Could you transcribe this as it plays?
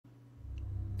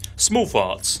Small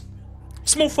farts.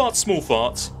 Small farts, small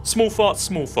farts. Small farts,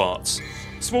 small farts.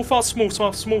 Small farts, small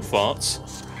farts, small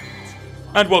farts.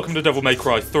 And welcome to Devil May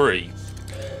Cry 3.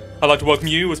 I'd like to welcome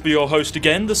you as your host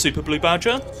again, the Super Blue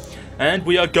Badger. And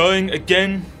we are going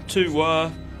again to,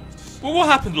 well, what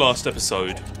happened last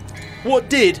episode? What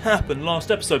did happen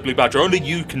last episode, Blue Badger? Only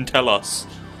you can tell us.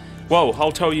 Well,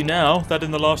 I'll tell you now that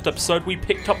in the last episode we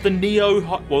picked up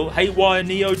the Haywire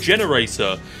Neo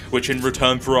Generator, which in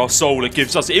return for our soul it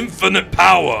gives us infinite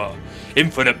power.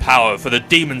 Infinite power for the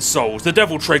demon souls, the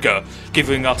Devil Trigger,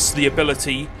 giving us the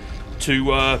ability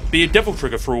to be a Devil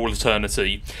Trigger for all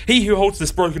eternity. He who holds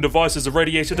this broken device is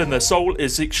irradiated and their soul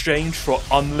is exchanged for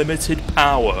unlimited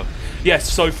power. Yes,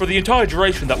 so for the entire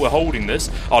duration that we're holding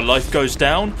this, our life goes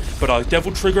down, but our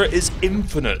Devil Trigger is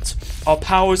infinite. Our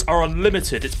powers are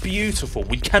unlimited, it's beautiful,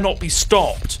 we cannot be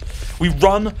stopped. We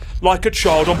run like a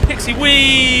child on Pixie Wee!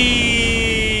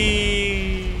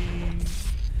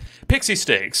 Pixie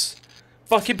Sticks.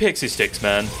 Fucking Pixie Sticks,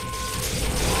 man.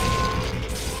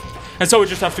 And so we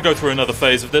just have to go through another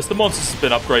phase of this. The monsters have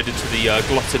been upgraded to the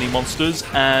gluttony monsters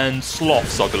and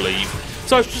sloths, I believe.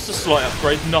 So it's just a slight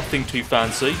upgrade, nothing too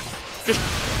fancy. Just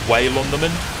wail on them,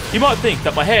 and you might think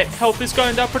that my health is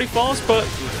going down pretty fast, but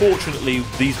fortunately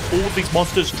all these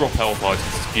monsters drop health items.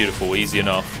 It's beautiful, easy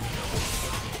enough.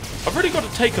 I've really got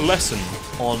to take a lesson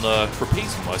on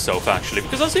repeating myself, actually,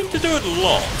 because I seem to do it a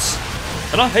lot.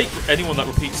 And I hate anyone that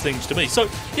repeats things to me. So,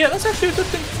 yeah, that's actually a good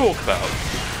thing to talk about.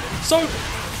 So,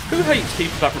 who hates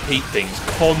people that repeat things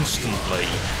constantly?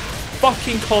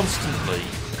 Fucking constantly.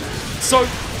 So,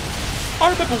 I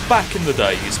remember back in the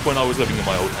days when I was living in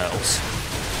my old house,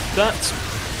 that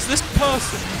this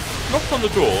person knocked on the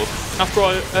door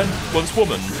after this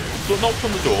woman knocked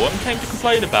on the door and came to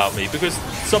complain about me because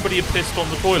somebody had pissed on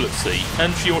the toilet seat,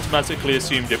 and she automatically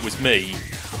assumed it was me.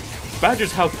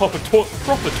 Badgers have proper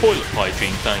toilet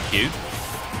hygiene, thank you.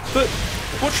 But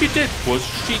what she did was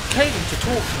she came to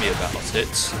talk to me about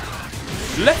it,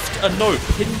 left a note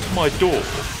pinned to my door,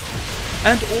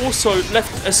 and also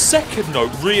left a second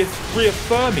note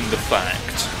reaffirming the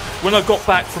fact when I got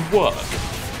back from work.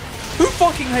 Who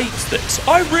fucking hates this?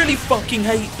 I really fucking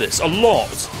hate this a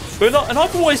lot. And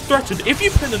I've always threatened, if you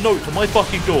pin a note to my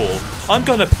fucking door, I'm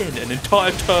gonna pin an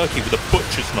entire turkey with a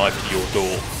butcher's knife to your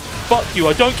door. Fuck you,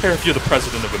 I don't care if you're the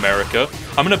President of America.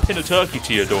 I'm gonna pin a turkey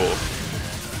to your door.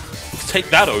 Take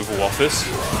that, Oval Office.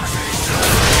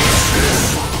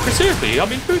 But seriously, I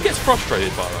mean, who gets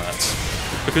frustrated by that?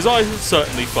 Because I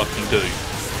certainly fucking do.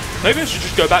 Maybe I should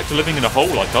just go back to living in a hole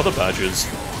like other badgers.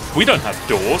 We don't have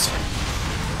doors.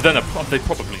 But then they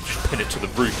probably just pin it to the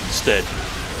roof instead.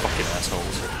 Fucking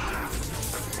assholes.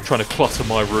 Trying to clutter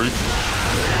my roof.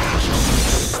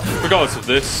 Regardless of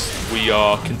this, we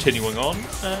are continuing on,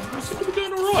 and we seem to be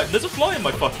doing alright. There's a fly in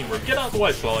my fucking room. Get out of the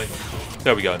way, fly.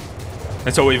 There we go.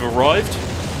 And so we've arrived.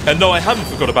 And no, I haven't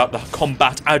forgot about the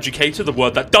combat educator, the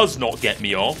word that does not get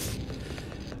me off.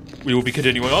 We will be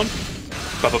continuing on.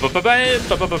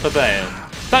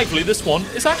 Thankfully, this one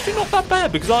is actually not that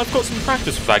bad because I've got some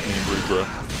practice with Agni and Rudra.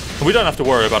 And we don't have to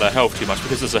worry about our health too much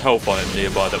because there's a health item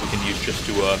nearby that we can use just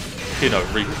to,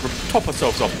 top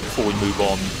ourselves up before we move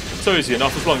on. So easy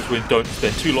enough, as long as we don't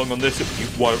spend too long on this, you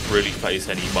won't really face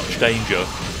any much danger.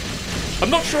 I'm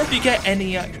not sure if you get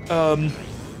any,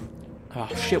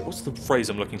 what's the phrase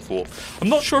I'm looking for? I'm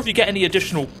not sure if you get any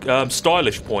additional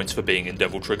stylish points for being in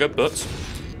Devil Trigger, but,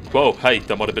 well, hey,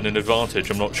 that might have been an advantage,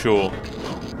 I'm not sure.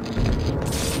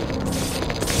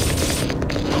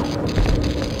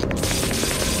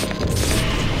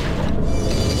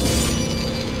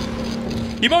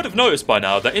 You might have noticed by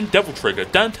now that in Devil Trigger,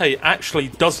 Dante actually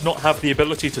does not have the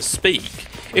ability to speak.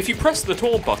 If you press the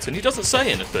taunt button, he doesn't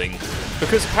say anything,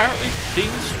 because apparently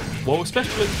demons, well,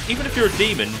 especially, even if you're a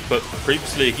demon, but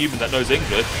previously a human that knows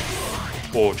English,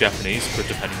 or Japanese, but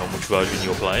depending on which version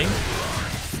you're playing,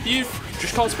 you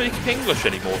just can't speak English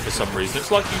anymore for some reason.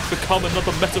 It's like you've become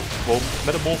another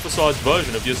metamorphosized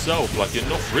version of yourself, like you're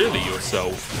not really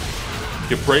yourself.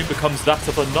 Your brain becomes that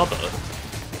of another.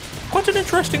 Quite an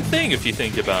interesting thing if you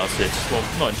think about it. Well,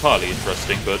 not entirely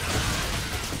interesting, but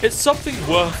it's something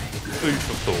worth food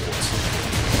for thought.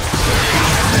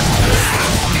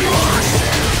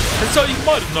 And so you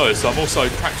might have noticed I'm also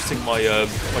practicing my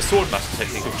my swordmaster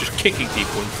technique of just kicking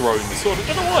people and throwing the sword. I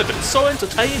don't know why, but it's so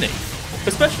entertaining.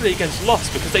 Especially against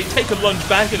Lust, because they take a lunge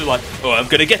back and they're like, oh, I'm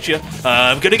gonna get you,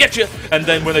 I'm gonna get you. And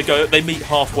then when they meet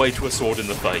halfway to a sword in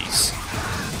the face.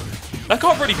 That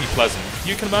can't really be pleasant.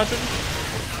 You can imagine?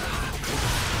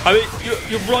 I mean,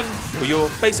 you're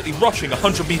basically rushing a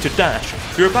 100-meter dash.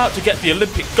 You're about to get the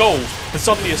Olympic gold, and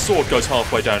suddenly a sword goes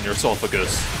halfway down your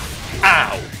esophagus.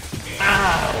 Ow!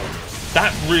 Ow!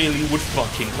 That really would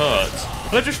fucking hurt.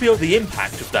 And I just feel the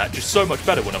impact of that just so much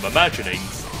better when I'm imagining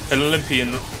an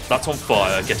Olympian that's on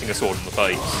fire getting a sword in the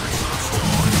face.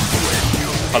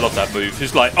 I love that move.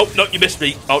 He's like, oh, no, you missed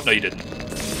me. Oh, no, you didn't.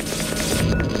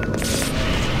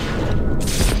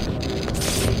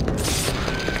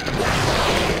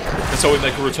 And so we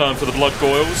make a return for the blood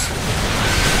goils.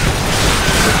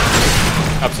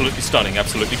 Absolutely stunning,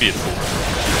 absolutely beautiful.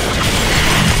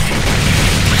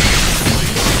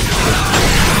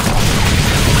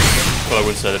 Well, I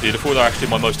wouldn't say they're beautiful. They're actually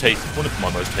one of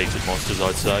my most hated monsters,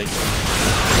 I'd say.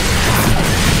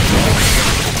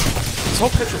 This whole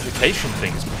petrification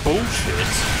thing is bullshit.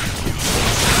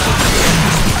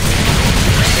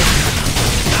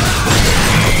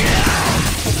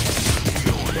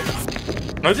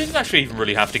 I didn't actually even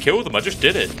really have to kill them, I just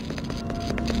did it.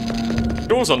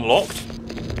 Door's unlocked.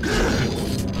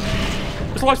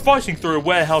 It's like fighting through a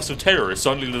warehouse of terrorists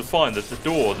only to find that the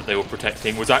door that they were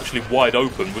protecting was actually wide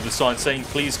open with a sign saying,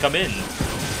 please come in.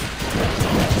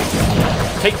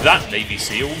 Take that, Navy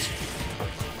SEALs.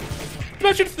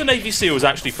 Imagine if the Navy SEALs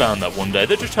actually found that one day.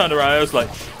 They just turned around and was like,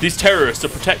 these terrorists are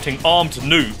protecting armed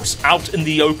nukes out in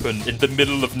the open in the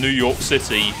middle of New York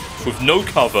City with no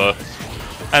cover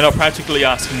and are practically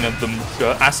asking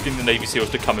the Navy SEALs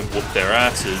to come and whoop their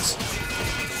asses.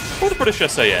 Or the British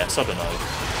SAS, I don't know.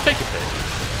 Take a pick.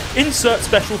 Insert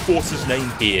Special Forces name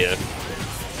here.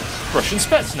 Russian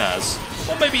Spetsnaz.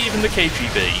 Or maybe even the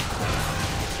KGB.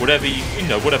 Whatever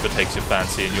whatever takes your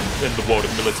fancy in the world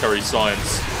of military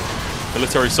science.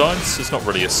 Military science? It's not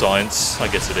really a science. I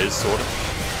guess it is, sort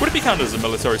of. Would it be counted as a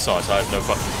military science? I have no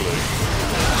fucking clue.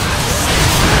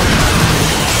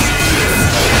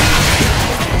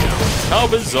 How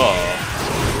bizarre.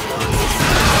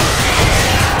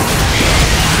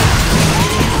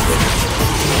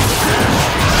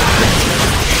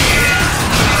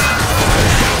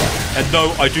 And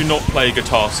no, I do not play a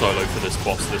guitar solo for this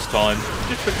boss this time,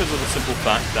 just because of the simple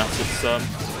fact that it's,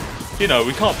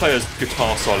 we can't play a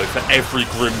guitar solo for every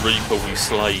Grim Reaper we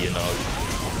slay, you know.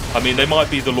 I mean, they might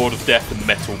be the Lord of Death and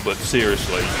metal, but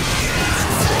seriously.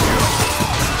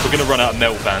 We're going to run out of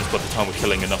metal bands by the time we're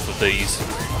killing enough of these.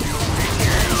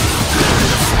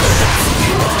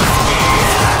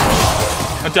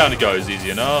 And down it goes, easy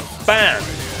enough. Bam!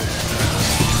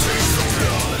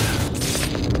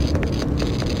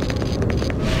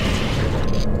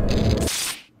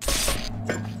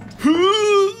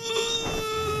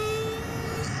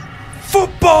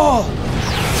 Football!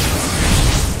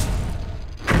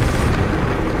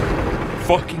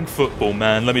 Fucking football,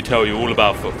 man. Let me tell you all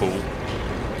about football.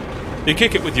 You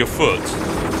kick it with your foot.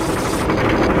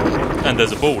 And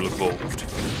there's a ball involved.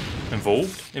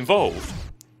 Involved.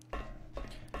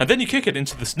 And then you kick it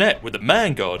into this net with a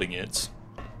man guarding it.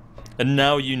 And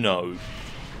now you know.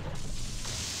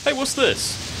 Hey, what's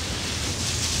this?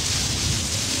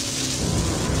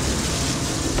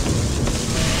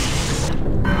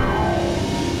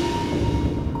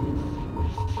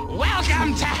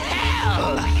 Welcome to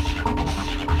hell!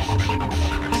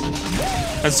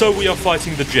 And so we are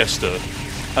fighting the Jester.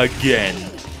 Again.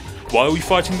 Why are we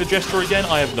fighting the Jester again?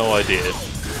 I have no idea.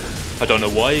 I don't know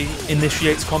why he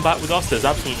initiates combat with us. There's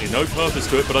absolutely no purpose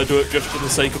to it, but I do it just for the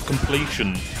sake of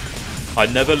completion. I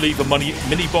never leave a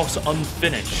mini-boss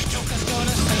unfinished.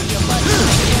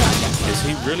 Is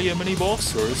he really a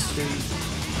mini-boss, or is he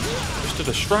just a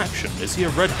distraction? Is he a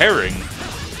red herring?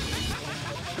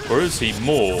 Or is he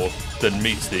more than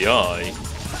meets the eye?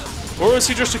 Or is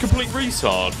he just a complete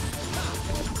retard?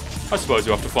 I suppose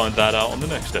you'll have to find that out on the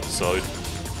next episode.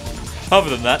 Other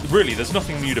than that, really, there's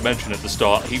nothing new to mention at the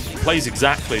start. He plays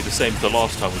exactly the same as the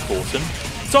last time we fought him.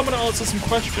 So I'm going to answer some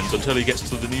questions until he gets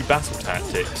to the new battle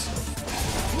tactics.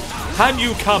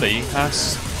 Hanyu Kami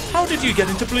asks, how did you get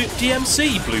into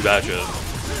DMC, Blue Badger?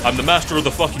 I'm the master of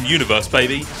the fucking universe,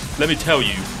 baby. Let me tell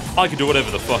you, I can do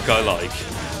whatever the fuck I like.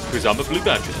 Because I'm a Blue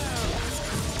Badger.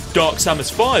 Dark Samus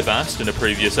 5 asked in a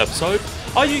previous episode,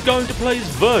 are you going to play as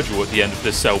Virgil at the end of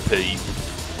this LP?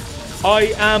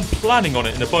 I am planning on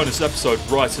it in a bonus episode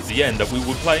right at the end that we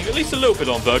will be playing at least a little bit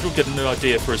on Virgil, getting an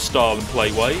idea for his style and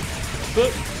play way.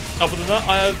 But other than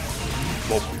that,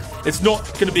 it's not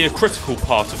going to be a critical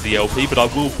part of the LP, but I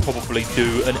will probably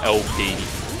do an LP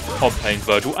on playing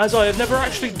Virgil, as I have never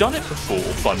actually done it before,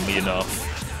 funnily enough.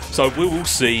 So we will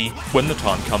see when the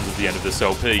time comes at the end of this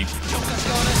LP.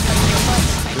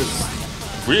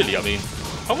 Really, I mean,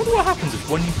 I wonder what happens if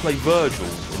when you play Virgil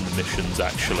in the missions,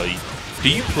 actually. Do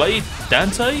you play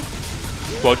Dante?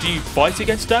 Well, do you fight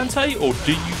against Dante, or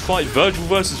do you fight Virgil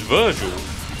versus Virgil?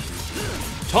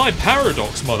 Time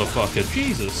paradox, motherfucker,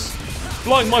 Jesus.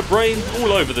 Blowing my brain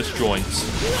all over this joint.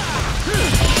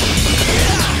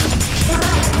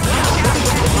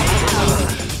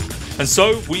 And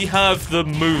so we have the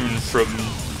moon from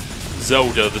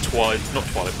Zelda, not Twilight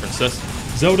Princess,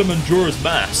 Zelda Majora's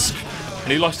Mask.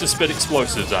 And he likes to spit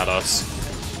explosives at us.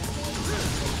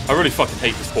 I really fucking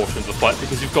hate this portion of the fight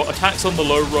because you've got attacks on the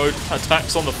low road,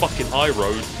 attacks on the fucking high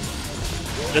road.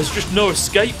 There's just no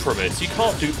escape from it. You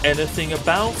can't do anything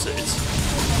about it.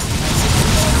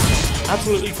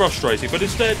 Absolutely frustrating, but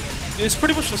instead, it's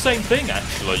pretty much the same thing,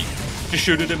 actually. Just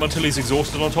shoot at him until he's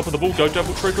exhausted on top of the ball, go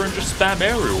double trigger and just spam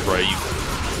aerial rave.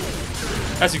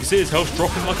 As you can see, his health's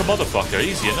dropping like a motherfucker,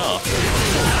 easy enough.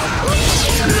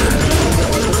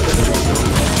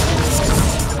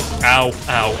 Ow,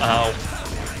 ow, ow.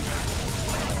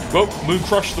 Well, Moon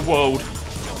crushed the world.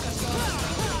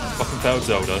 Fucking failed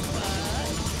Zelda.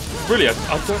 Really, I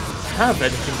don't have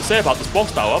anything to say about this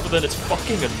boss battle other than it's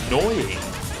fucking annoying.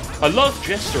 I love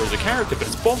Jester as a character, but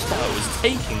his boss battle is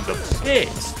taking the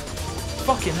piss.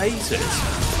 Fucking hate it.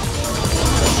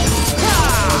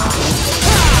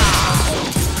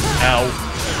 Ow.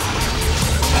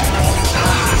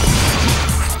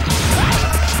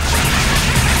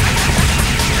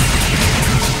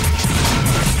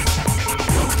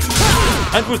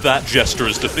 And with that, Jester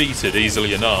is defeated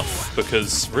easily enough,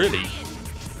 because, really...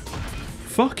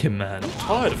 Fuck him, man. I'm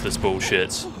tired of this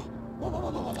bullshit.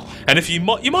 And if you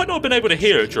might not have been able to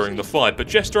hear it during the fight, but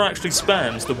Jester actually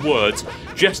spams the words,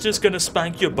 Jester's gonna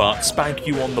spank your butt, spank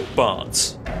you on the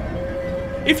butt.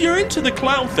 If you're into the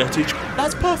clown fetish,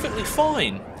 that's perfectly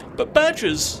fine. But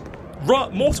Badger's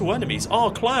mortal enemies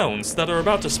are clowns that are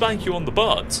about to spank you on the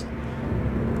butt.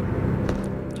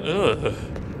 Ugh.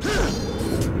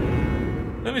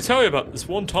 Let me tell you about this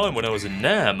one time when I was in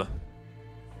Nam.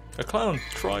 A clown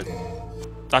tried...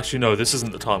 Actually, no, this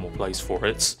isn't the time or place for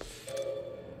it.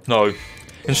 No.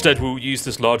 Instead, we'll use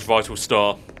this large vital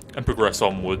star and progress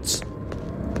onwards.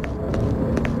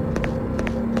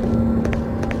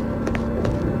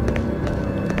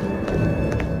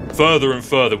 Further and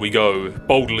further we go,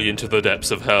 boldly into the depths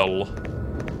of hell.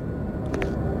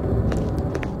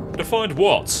 To find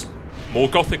what? More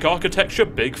Gothic architecture?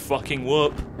 Big fucking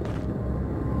whoop.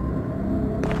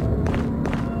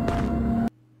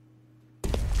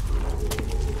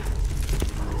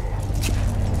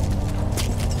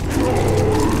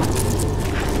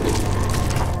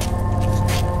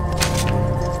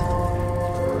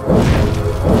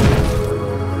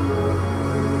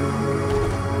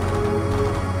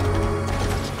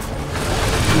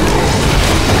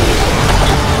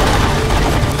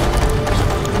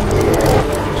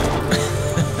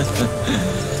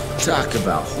 Talk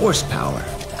about horsepower.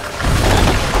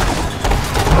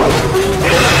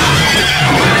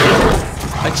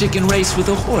 A chicken race with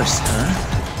a horse, huh?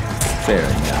 Fair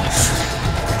enough.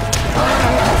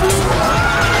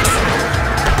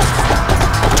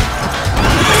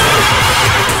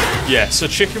 Yes, a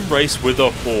chicken race with a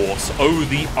horse. Oh,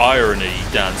 the irony,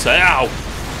 Dante. Ow!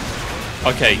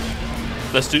 Okay,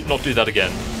 let's not do that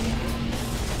again.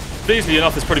 Easily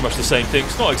enough, it's pretty much the same thing.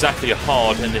 It's not exactly a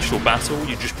hard initial battle.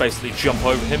 You just basically jump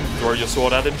over him, throw your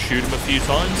sword at him, shoot him a few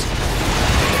times.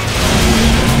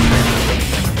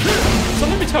 So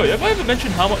let me tell you, have I ever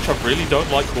mentioned how much I really don't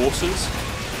like horses?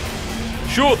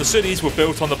 Sure, the cities were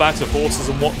built on the backs of horses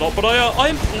and whatnot, but I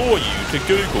implore you to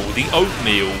Google the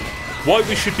oatmeal, why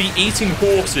we should be eating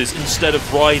horses instead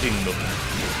of riding them,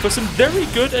 for some very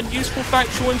good and useful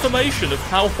factual information of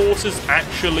how horses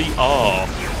actually are.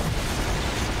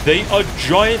 They are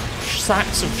giant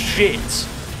sacks of shit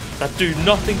that do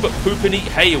nothing but poop and eat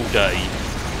hay all day.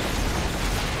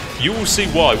 You will see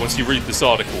why once you read this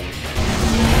article.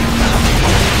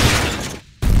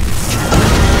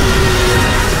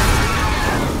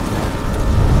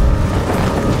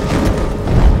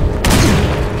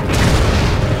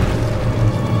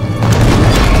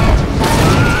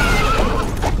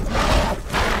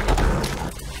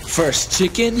 First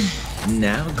chicken,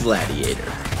 now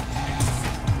gladiator.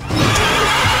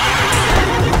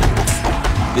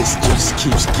 This just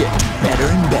keeps getting better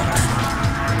and better.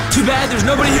 Too bad there's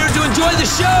nobody here to enjoy the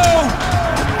show!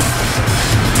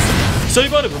 So you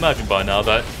might have imagined by now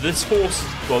that this horse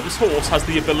has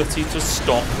the ability to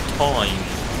stop time.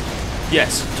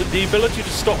 Yes, the ability to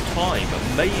stop time.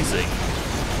 Amazing.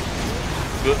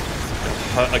 But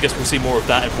I guess we'll see more of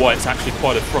that and why it's actually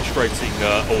quite a frustrating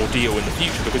ordeal in the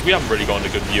future, because we haven't really gotten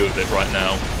a good view of it right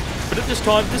now. But at this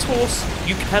time, this horse,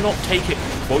 you cannot take it.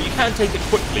 Well, you can take it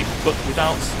quickly, but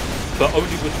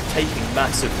only with taking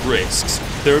massive risks.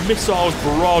 There are missiles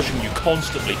barraging you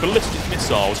constantly, ballistic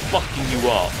missiles fucking you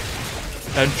up.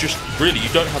 And just, really, you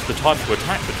don't have the time to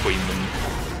attack between them.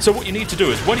 So what you need to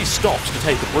do is, when he stops to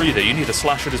take a breather, you need to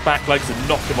slash at his back legs and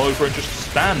knock him over and just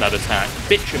spam that attack,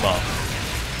 bitch him up.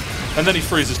 and then he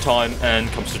freezes time and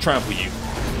comes to trample you.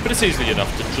 But it's easily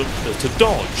enough to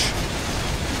dodge.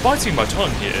 Biting my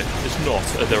tongue here is not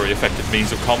a very effective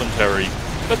means of commentary.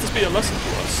 Let this be a lesson to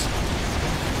us.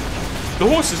 The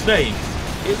horse's name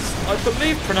is, I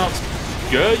believe, pronounced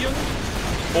Geryon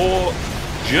or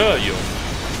Geryon.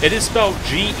 It is spelled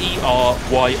Geryon,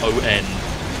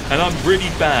 and I'm really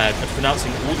bad at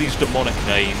pronouncing all these demonic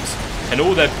names and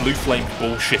all their blue flame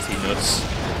bullshittiness.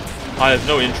 I have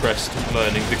no interest in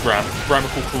learning the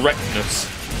grammatical correctness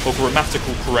or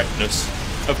grammatical correctness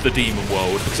of the demon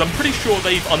world, because I'm pretty sure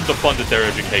they've underfunded their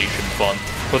education fund,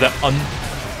 or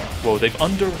they've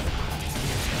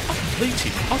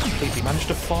I completely managed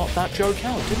to fart that joke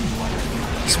out, didn't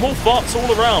I? Small farts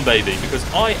all around, baby, because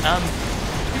I am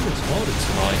retarded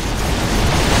tonight.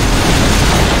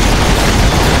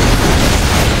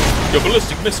 Your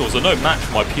ballistic missiles are no match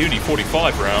for my puny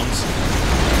 45 rounds.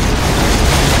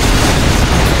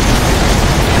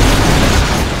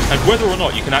 And whether or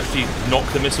not you can actually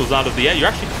knock the missiles out of the air, you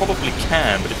actually probably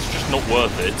can, but it's just not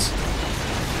worth it.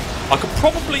 I could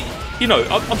probably, you know,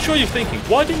 I'm sure you're thinking,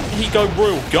 why didn't he go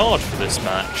Royal Guard for this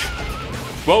match?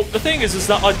 Well, the thing is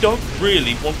that I don't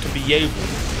really want to be able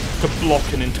to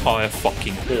block an entire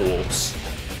fucking horse.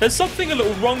 There's something a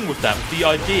little wrong with that, with the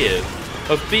idea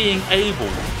of being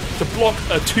able to block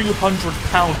a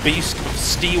 200-pound beast of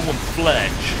steel and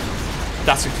flesh.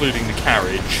 That's including the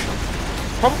carriage.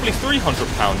 Probably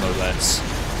 300-pound, no less.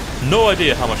 No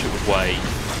idea how much it would weigh.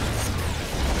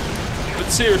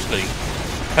 But seriously,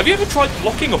 have you ever tried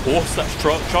blocking a horse that's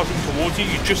charging towards you?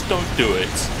 You just don't do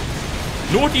it.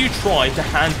 Nor do you try to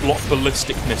hand block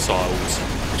ballistic missiles,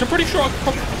 which I'm pretty sure I could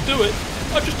probably do it.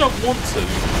 I just don't want to.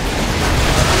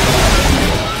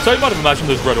 So you might have imagined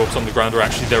those red orcs on the ground are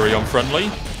actually very unfriendly.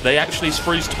 They actually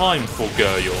freeze time for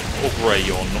Geryon, or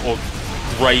Greyon, or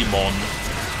Greymon.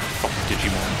 Fuck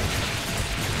Digimon.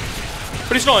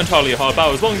 But it's not entirely a hard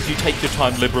battle. As long as you take your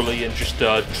time liberally and just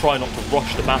try not to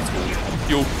rush the battle,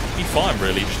 you'll be fine,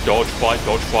 really. Just dodge, fight,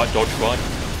 dodge, fight, dodge, fight.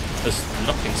 There's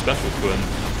nothing special to him.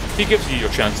 He gives you your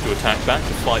chance to attack back,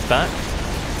 to fight back,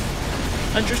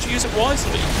 and just use it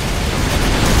wisely.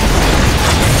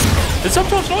 And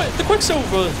sometimes, like, the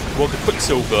Quicksilver,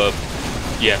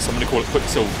 yes, I'm going to call it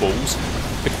Quicksilver balls.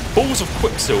 The balls of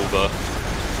Quicksilver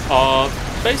are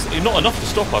basically not enough to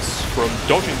stop us from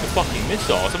dodging the fucking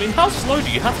missiles. I mean, how slow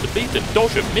do you have to be to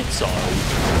dodge a missile?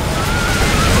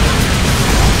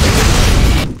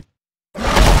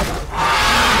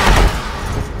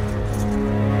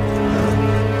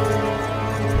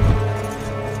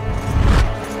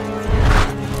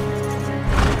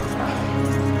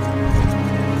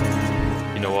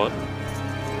 You know what?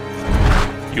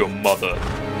 Your mother.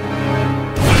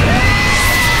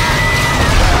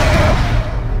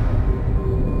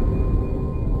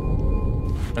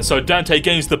 And so Dante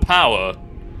gains the power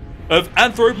of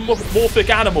anthropomorphic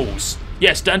animals.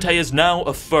 Yes, Dante is now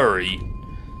a furry.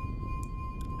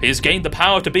 He has gained the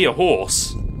power to be a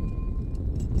horse.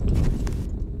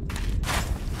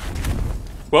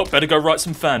 Well, better go write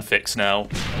some fanfics now.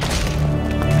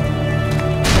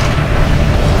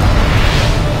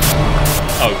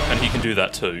 Oh, and he can do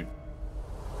that too.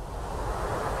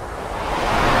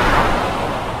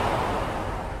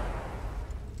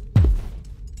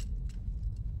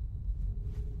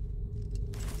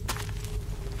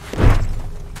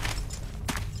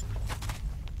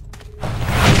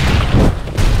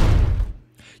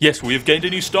 Yes, we have gained a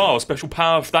new style, a special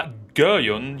power that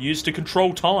Geryon used to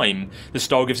control time. This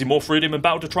style gives you more freedom in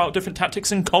battle to try out different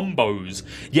tactics and combos.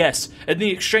 Yes, in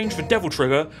the exchange for Devil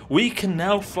Trigger, we can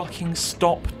now fucking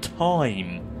stop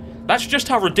time. That's just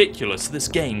how ridiculous this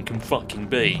game can fucking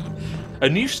be. A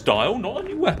new style, not a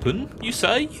new weapon, you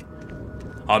say?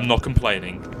 I'm not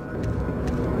complaining.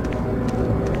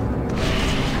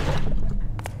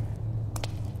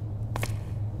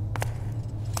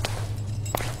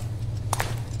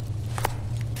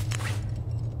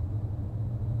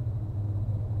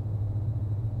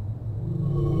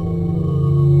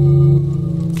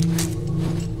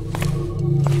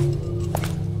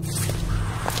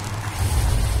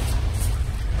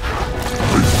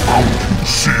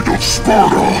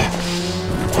 Sparta!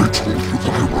 I told you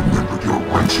that I remembered your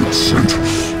rancid scent.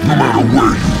 No matter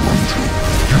where you run to,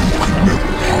 you can never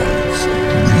hide from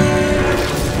me.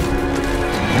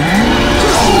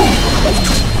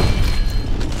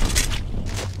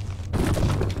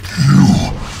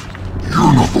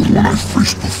 You're not the one I've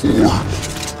faced before.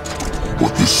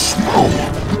 But this smell,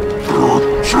 there are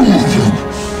two of them.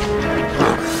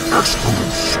 That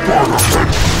excellent Sparta had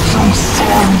two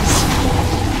sons!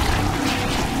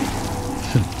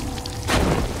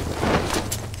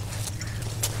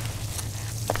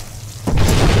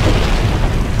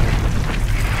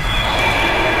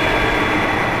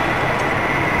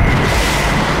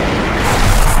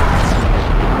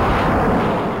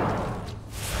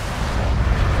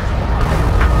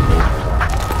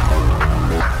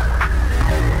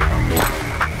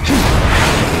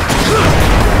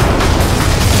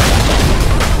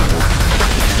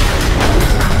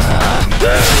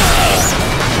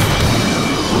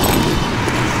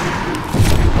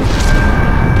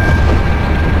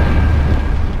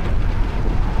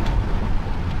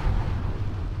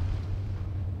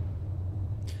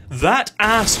 That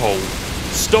asshole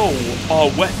stole our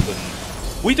weapon.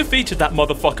 We defeated that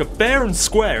motherfucker fair and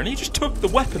square, and he just took the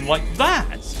weapon like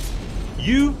that.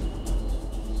 You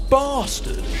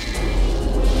bastard.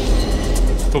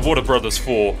 But what are brothers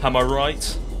for, am I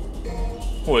right?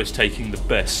 Always taking the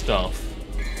best stuff.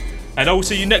 And I will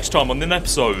see you next time on an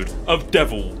episode of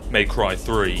Devil May Cry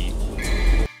 3.